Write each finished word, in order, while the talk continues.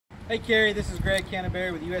Hey Carrie, this is Greg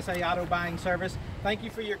Canterbury with USA Auto Buying Service. Thank you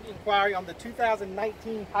for your inquiry on the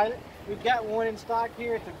 2019 Pilot. We've got one in stock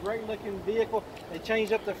here. It's a great looking vehicle. They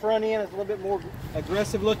changed up the front end. It's a little bit more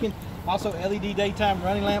aggressive looking. Also LED daytime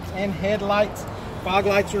running lamps and headlights. Fog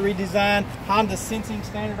lights are redesigned. Honda sensing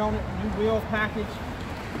standard on it. New wheel package.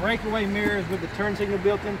 Breakaway mirrors with the turn signal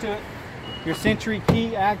built into it. Your Century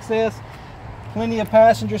key access. Plenty of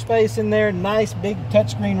passenger space in there. Nice big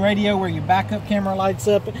touchscreen radio where your backup camera lights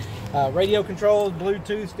up. Radio controls,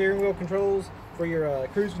 Bluetooth, steering wheel controls for your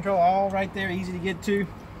cruise control, all right there, easy to get to.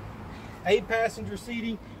 8 passenger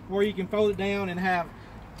seating where you can fold it down and have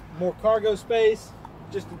more cargo space.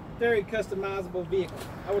 Just a very customizable vehicle.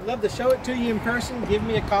 I would love to show it to you in person. Give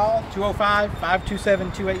me a call,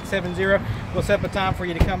 205-527-2870. We'll set up a time for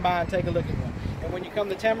you to come by and take a look at one. And when you come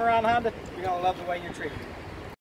to Tameron Honda, you're going to love the way you're treated.